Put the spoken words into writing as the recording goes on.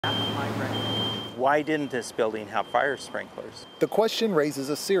Why didn't this building have fire sprinklers? The question raises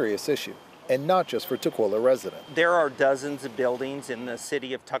a serious issue, and not just for Tukwila residents. There are dozens of buildings in the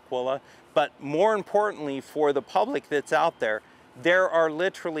city of Tukwila, but more importantly for the public that's out there, there are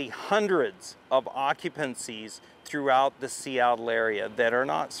literally hundreds of occupancies throughout the Seattle area that are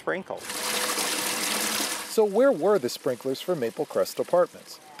not sprinkled. So where were the sprinklers for Maple Crest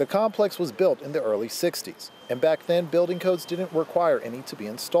Apartments? The complex was built in the early 60s, and back then building codes didn't require any to be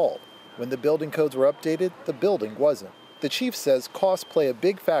installed. When the building codes were updated, the building wasn't. The chief says costs play a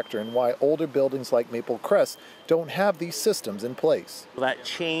big factor in why older buildings like Maple Crest don't have these systems in place. That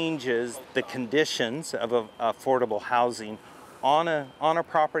changes the conditions of affordable housing on a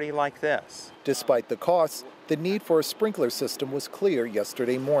property like this. Despite the costs, the need for a sprinkler system was clear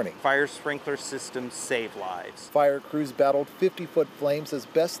yesterday morning. Fire sprinkler systems save lives. Fire crews battled 50-foot flames as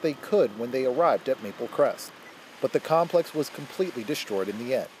best they could when they arrived at Maple Crest. But the complex was completely destroyed in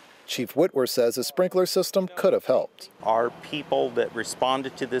the end. Chief Wittwer says a sprinkler system could have helped. Our people that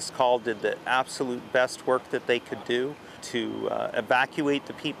responded to this call did the absolute best work that they could do to evacuate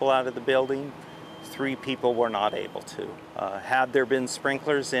the people out of the building. 3 people were not able to. Had there been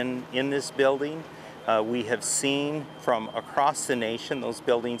sprinklers in this building, we have seen from across the nation, those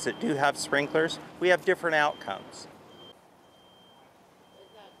buildings that do have sprinklers, we have different outcomes.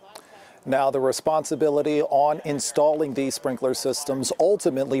 Now, the responsibility on installing these sprinkler systems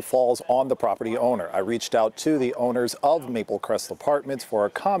ultimately falls on the property owner. I reached out to the owners of Maple Crest Apartments for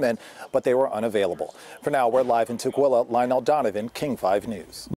a comment, but they were unavailable. For now, we're live in Tukwila. Lionel Donovan, King 5 News.